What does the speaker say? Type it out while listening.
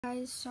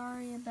Guys,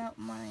 sorry about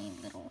my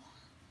little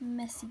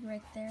messy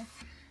right there.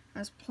 I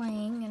was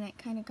playing and it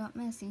kind of got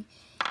messy.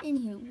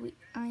 Anywho,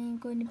 I am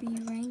going to be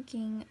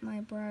ranking my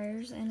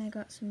briars, and I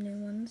got some new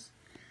ones,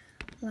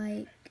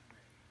 like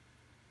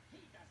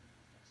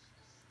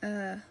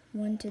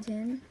 1 to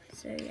 10.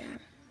 So yeah,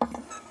 I'm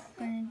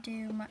gonna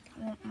do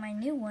my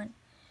new one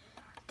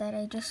that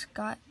I just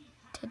got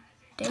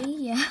today.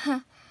 Yeah,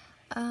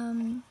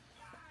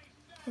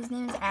 his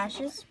name is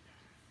Ashes.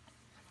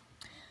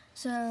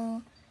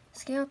 So,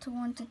 scale to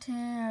 1 to 10,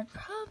 I'd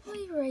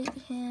probably rate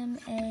him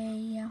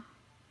a...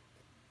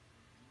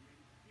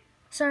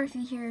 Sorry if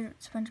you hear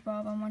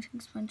SpongeBob, I'm watching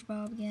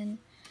SpongeBob again.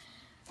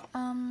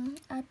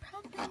 I'd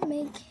probably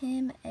make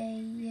him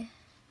a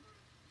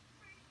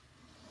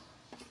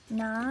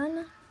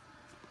 9.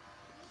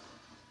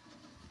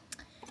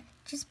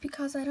 Just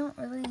because I don't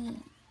really...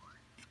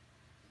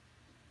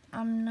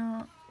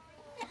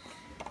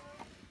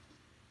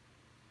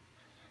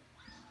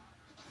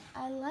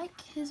 I like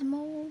his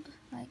mold,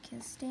 like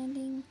his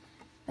standing,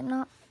 but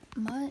not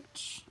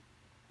much.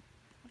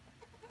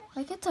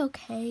 Like, it's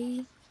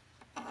okay.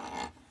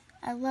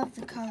 I love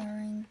the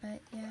coloring, but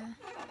yeah.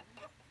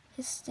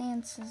 His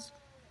stance is,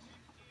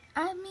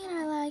 I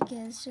like it,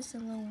 it's just a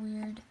little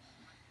weird.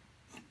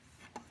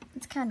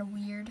 It's kind of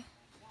weird.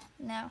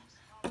 Now,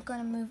 we're going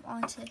to move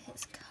on to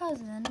his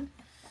cousin.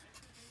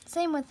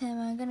 Same with him,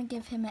 I'm going to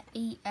give him an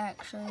 8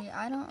 actually.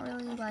 I don't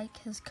really like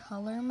his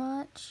color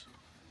much.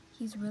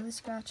 He's really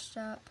scratched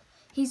up.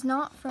 He's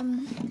not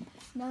from,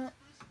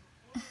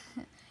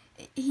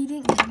 he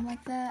didn't come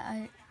like that.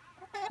 I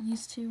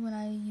used to, when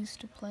I used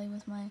to play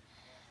with my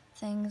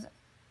things,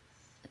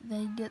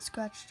 they get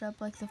scratched up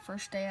like the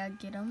first day I'd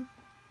get them.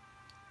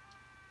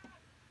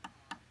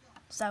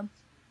 So,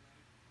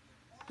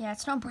 yeah,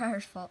 it's not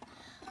Briar's fault.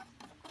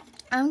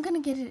 I'm gonna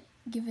give it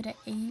an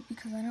 8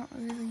 because I don't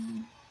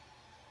really,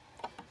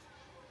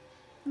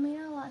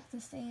 I like the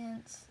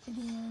stance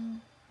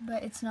again,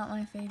 but it's not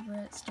my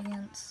favorite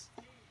stance,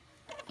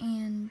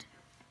 and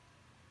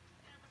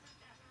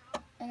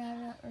I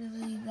don't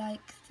really like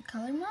the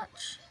color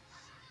much,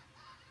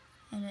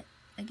 and it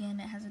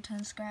has a ton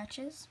of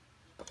scratches.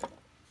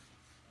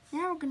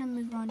 Now we're gonna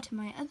move on to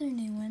my other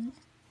new one.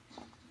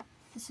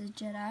 This is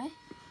Jedi.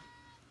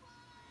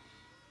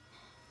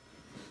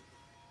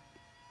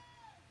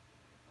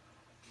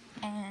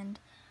 And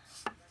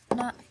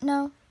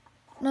no,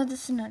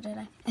 this is not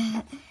Jedi.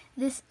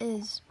 This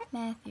is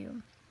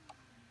Matthew.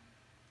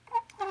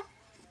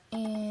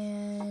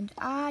 And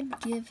I'd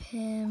give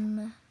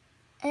him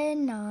a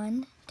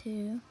 9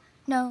 too.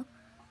 No,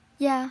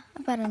 yeah,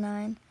 about a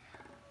 9.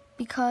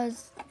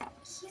 Because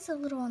he's a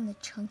little on the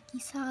chunky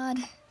side.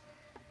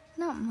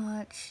 Not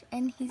much.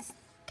 And he's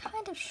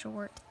kind of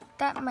short.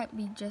 That might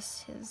be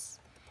just his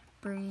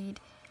breed.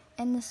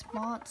 And the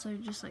spots are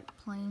just like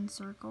plain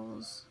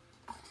circles.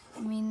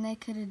 They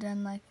could have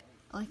done like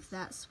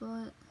that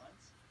spot.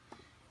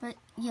 But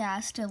yeah, I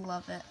still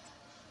love it.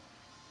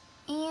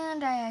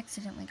 And I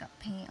accidentally got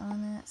paint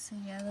on it, so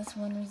yeah, that's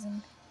one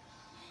reason.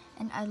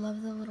 And I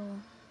love the little,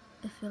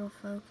 if it'll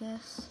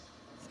focus.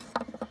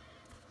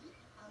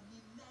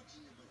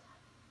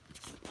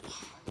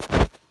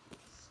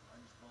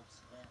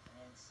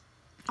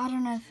 I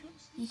don't know if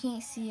you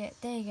can't see it.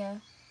 There you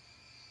go.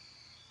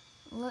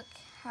 Look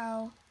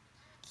how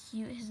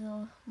cute his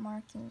little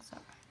markings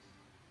are.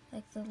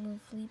 Like the little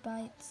flea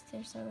bites,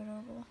 they're so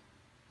adorable.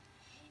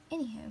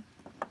 Anywho,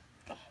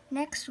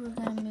 next we're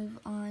going to move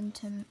on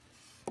to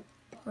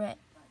Ray.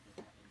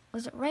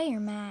 Was it Ray or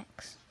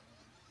Max?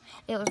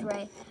 It was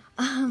Ray.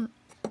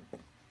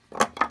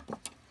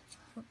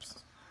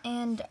 Whoops.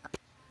 And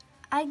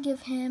I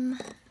give him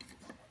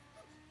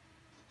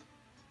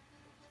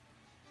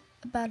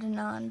about a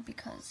 9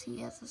 because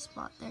he has a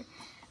spot there.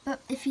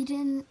 But if he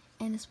didn't,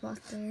 and a spot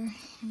there,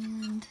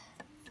 and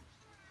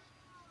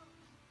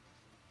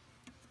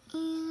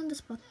a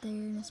spot there,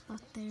 and a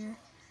spot there,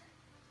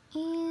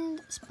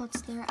 and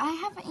spots there. I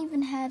haven't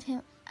even had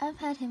him. I've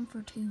had him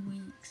for 2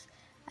 weeks.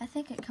 I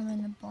think it come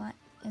in the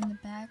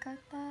bag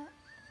like that.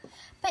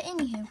 But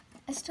anywho,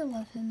 I still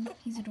love him.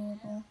 He's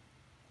adorable.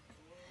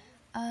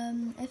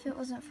 If it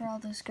wasn't for all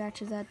those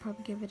scratches, I'd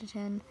probably give it a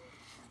 10.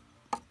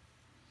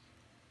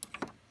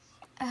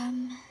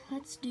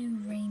 Let's do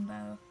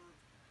Rainbow.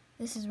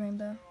 This is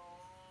Rainbow.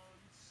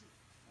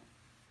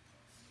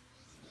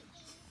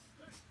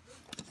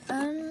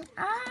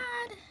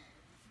 I'd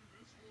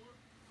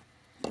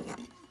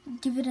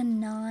give it a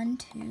 9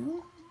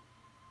 too,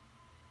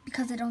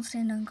 because I don't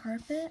stand on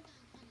carpet.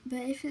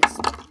 But if it's,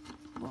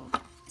 well,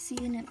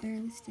 seeing it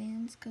barely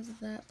stands because of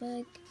that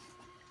bug.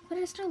 But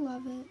I still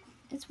love it.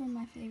 It's one of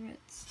my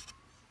favorites.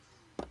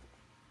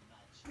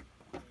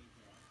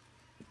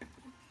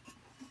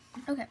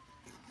 Okay.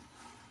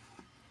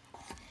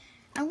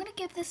 I'm gonna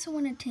give this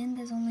one a 10.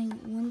 There's only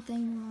one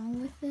thing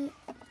wrong with it.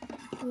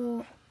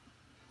 Well,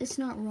 it's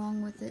not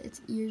wrong with it.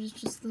 Its ears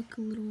just look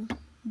a little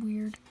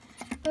weird.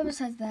 But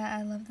besides that,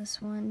 I love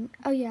this one.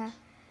 Oh yeah,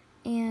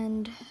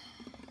 and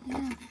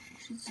yeah,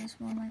 she's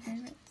just one of my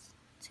favorites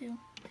too.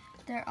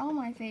 They're all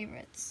my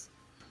favorites.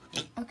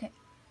 Okay,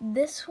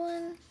 this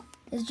one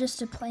is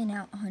just a plain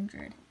out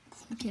 100.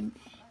 Okay,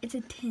 it's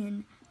a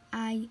 10.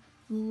 I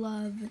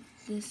love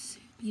this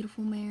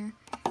beautiful mare.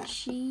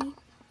 She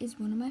is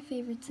one of my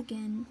favorites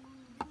again.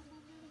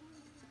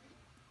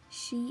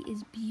 She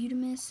is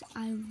beautimous.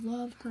 I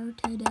love her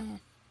to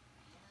death.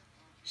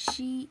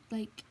 She,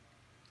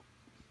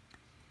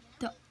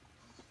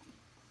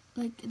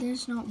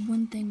 there's not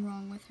one thing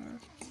wrong with her.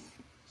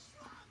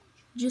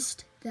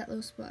 Just that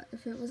little spot.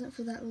 If it wasn't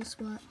for that little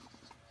spot,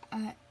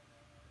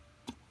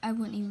 I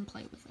wouldn't even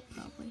play with it,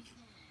 probably.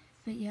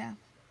 But yeah.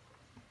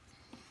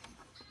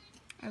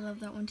 I love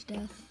that one to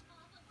death.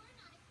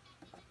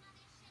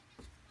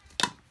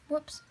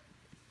 Whoops.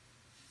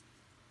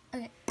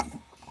 Okay.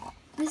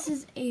 This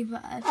is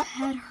Ava. I've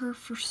had her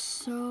for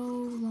so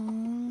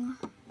long.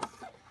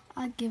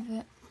 I'd give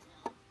it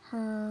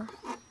her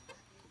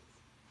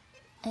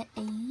an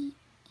 8.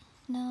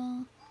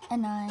 No, a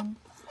 9.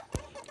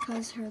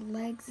 Because her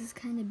legs is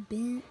kind of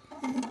bent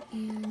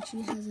and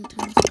she has a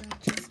ton of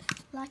scratches.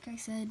 Like I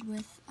said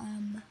with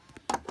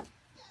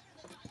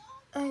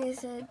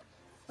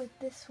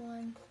this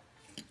one,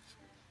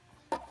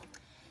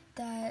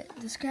 that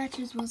the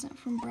scratches wasn't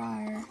from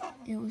Briar,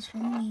 it was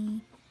from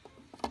me.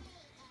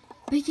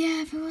 But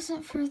yeah, if it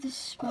wasn't for the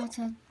spots,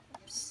 I'd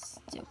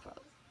still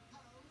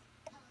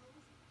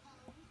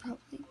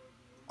probably,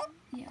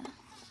 yeah.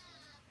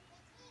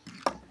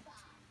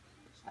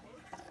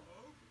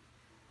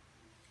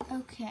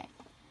 Okay,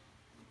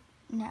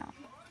 now,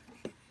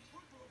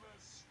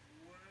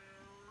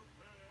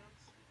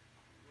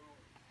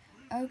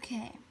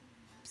 okay,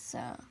 so,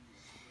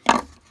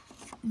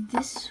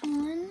 this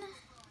one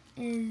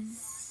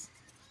is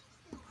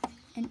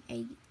an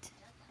 8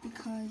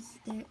 because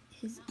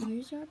his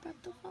ears are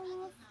about to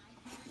fall off,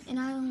 and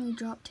I only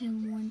dropped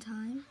him one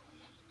time,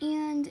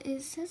 and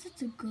it says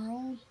it's a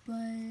girl,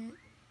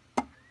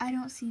 but I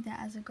don't see that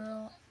as a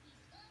girl.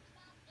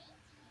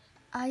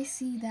 I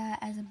see that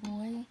as a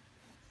boy.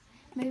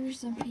 Maybe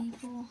some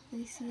people,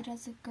 they see it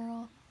as a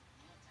girl,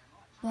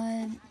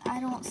 but I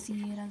don't see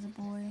it as a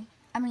boy.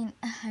 I mean,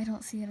 I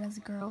don't see it as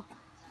a girl.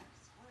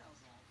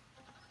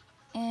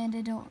 And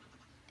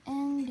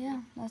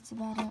yeah, that's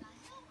about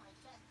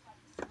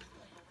it.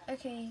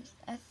 Okay,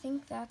 I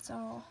think that's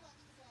all.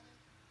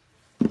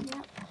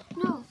 Yeah.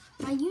 No,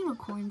 my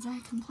unicorns, I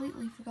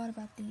completely forgot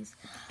about these.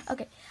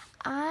 Okay,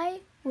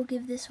 I will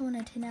give this one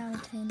a 10 out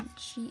of 10.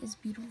 She is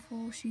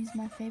beautiful. She's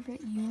my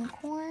favorite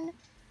unicorn.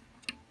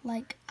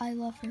 Like, I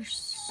love her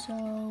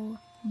so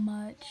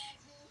much,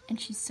 and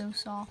she's so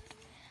soft.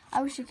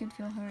 I wish you could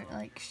feel her.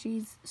 Like,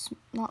 she's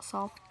not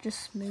soft, just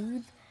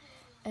smooth,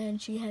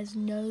 and she has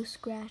no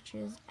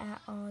scratches at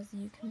all, as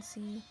you can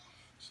see.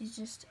 She's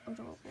just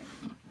adorable.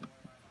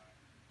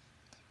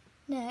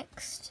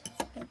 Next,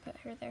 I'm gonna put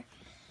her there.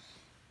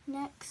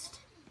 Next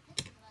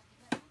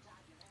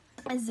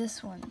is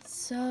this one.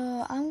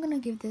 So, I'm gonna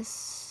give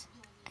this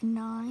a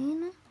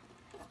 9.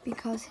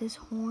 Because his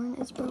horn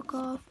is broke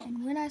off,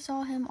 and when I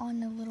saw him on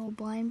the little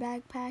blind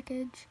bag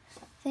package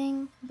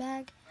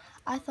bag,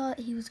 I thought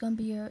he was gonna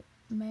be a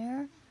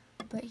mare,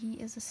 but he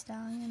is a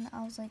stallion.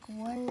 I was like,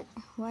 what?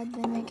 Why did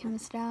they make him a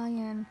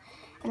stallion?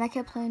 And I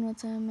kept playing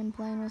with him, and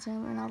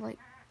I was like,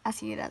 I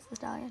see it as a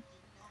stallion.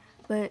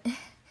 But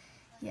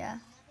yeah,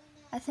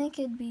 I think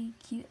it'd be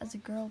cute as a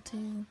girl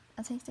too.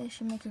 I think they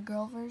should make a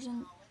girl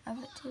version of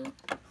it too.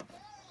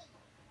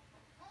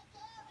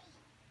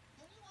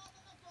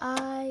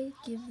 I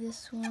give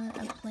this one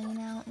a plain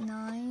out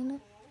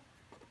 9.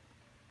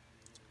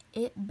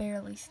 It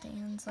barely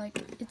stands.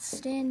 Like, it's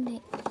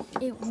standing,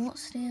 it won't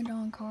stand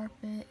on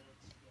carpet.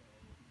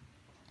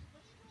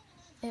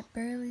 It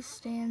barely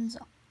stands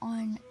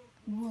on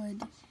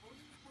wood.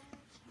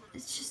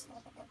 It's just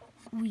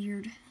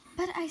weird.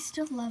 But I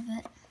still love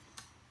it.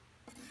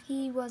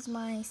 He was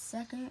my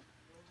second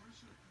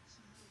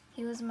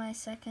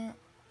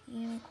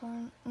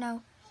unicorn.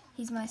 No,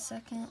 he's my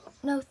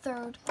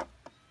third.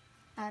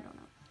 I don't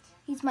know.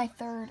 He's my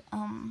third,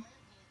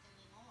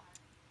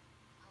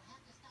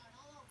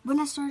 when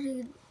I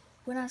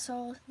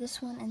saw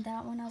this one and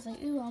that one, I was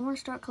like, ooh, I want to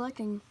start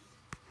collecting.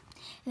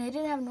 And they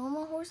didn't have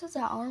normal horses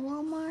at our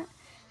Walmart,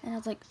 and I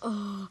was like,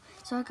 oh.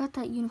 So I got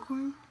that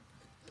unicorn.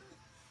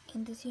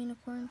 And this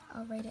unicorn,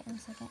 I'll rate it in a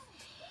second.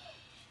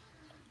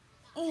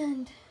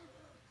 And,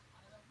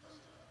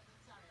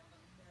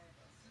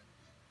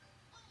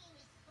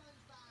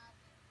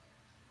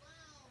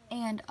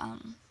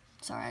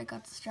 sorry, I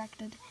got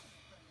distracted.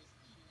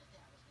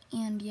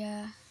 And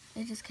yeah,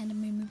 it just kind of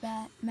made me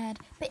mad.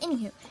 But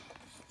anywho,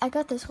 I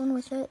got this one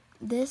with it.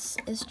 This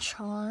is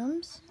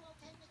Charms.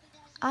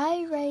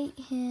 I rate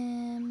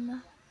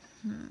him,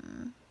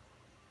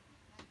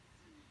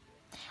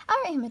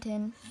 I rate him a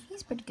 10.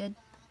 He's pretty good.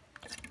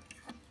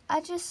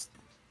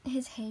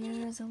 His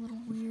hair is a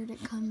little weird.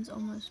 It comes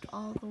almost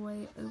all the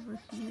way over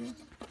here.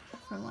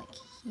 From like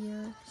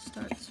here,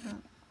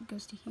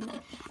 goes to here.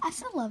 I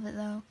still love it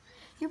though.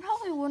 You're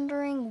probably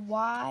wondering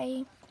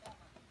why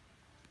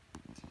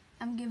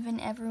I'm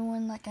giving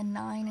everyone like a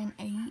 9 and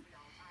 8.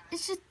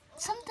 It's just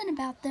something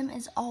about them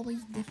is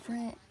always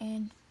different,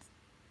 and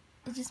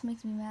it just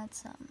makes me mad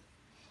some.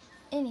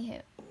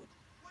 Anywho,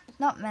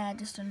 not mad,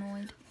 just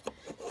annoyed.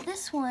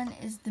 This one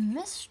is the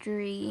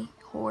mystery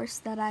horse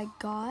that I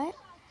got.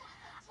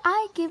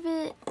 I give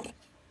it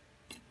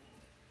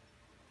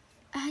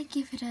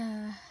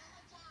a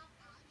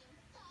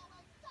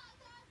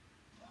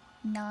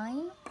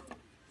 9.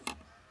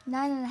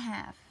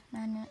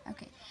 9.5.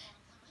 Okay.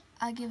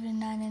 I give it a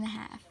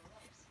 9.5.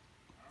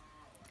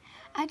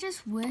 I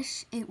just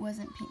wish it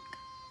wasn't pink.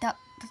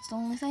 That's the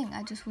only thing.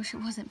 I just wish it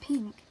wasn't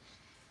pink.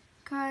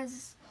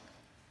 Cause,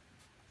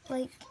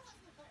 like,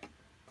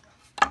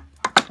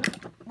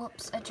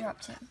 whoops, I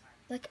dropped him.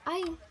 Like,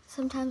 I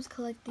sometimes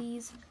collect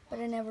these, but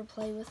I never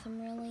play with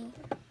them really,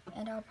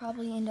 and I'll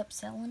probably end up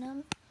selling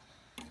them.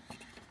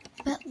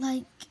 But,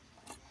 like,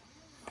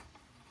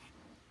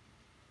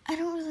 I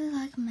don't really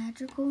like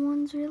magical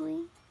ones,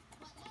 really.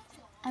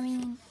 I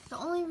mean, the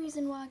only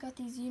reason why I got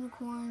these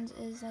unicorns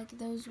is, like,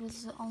 those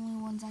was the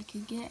only ones I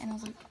could get, and I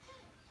was like,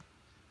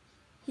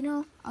 you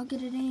know, I'll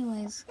get it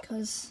anyways,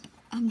 because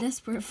I'm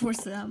desperate for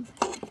some.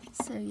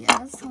 So, yeah,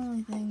 that's the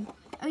only thing.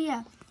 Oh,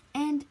 yeah,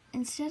 and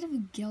instead of a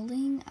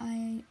gelding,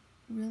 I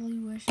really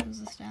wish it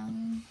was a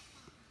stallion,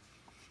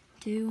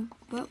 too,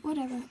 but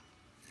whatever.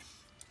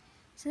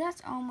 So,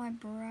 that's all my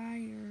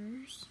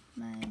briars,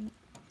 my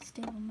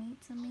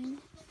stablemates, I mean.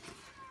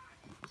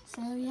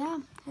 So, yeah,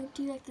 hope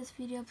you like this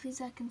video. Please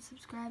like and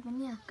subscribe,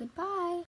 and yeah, goodbye.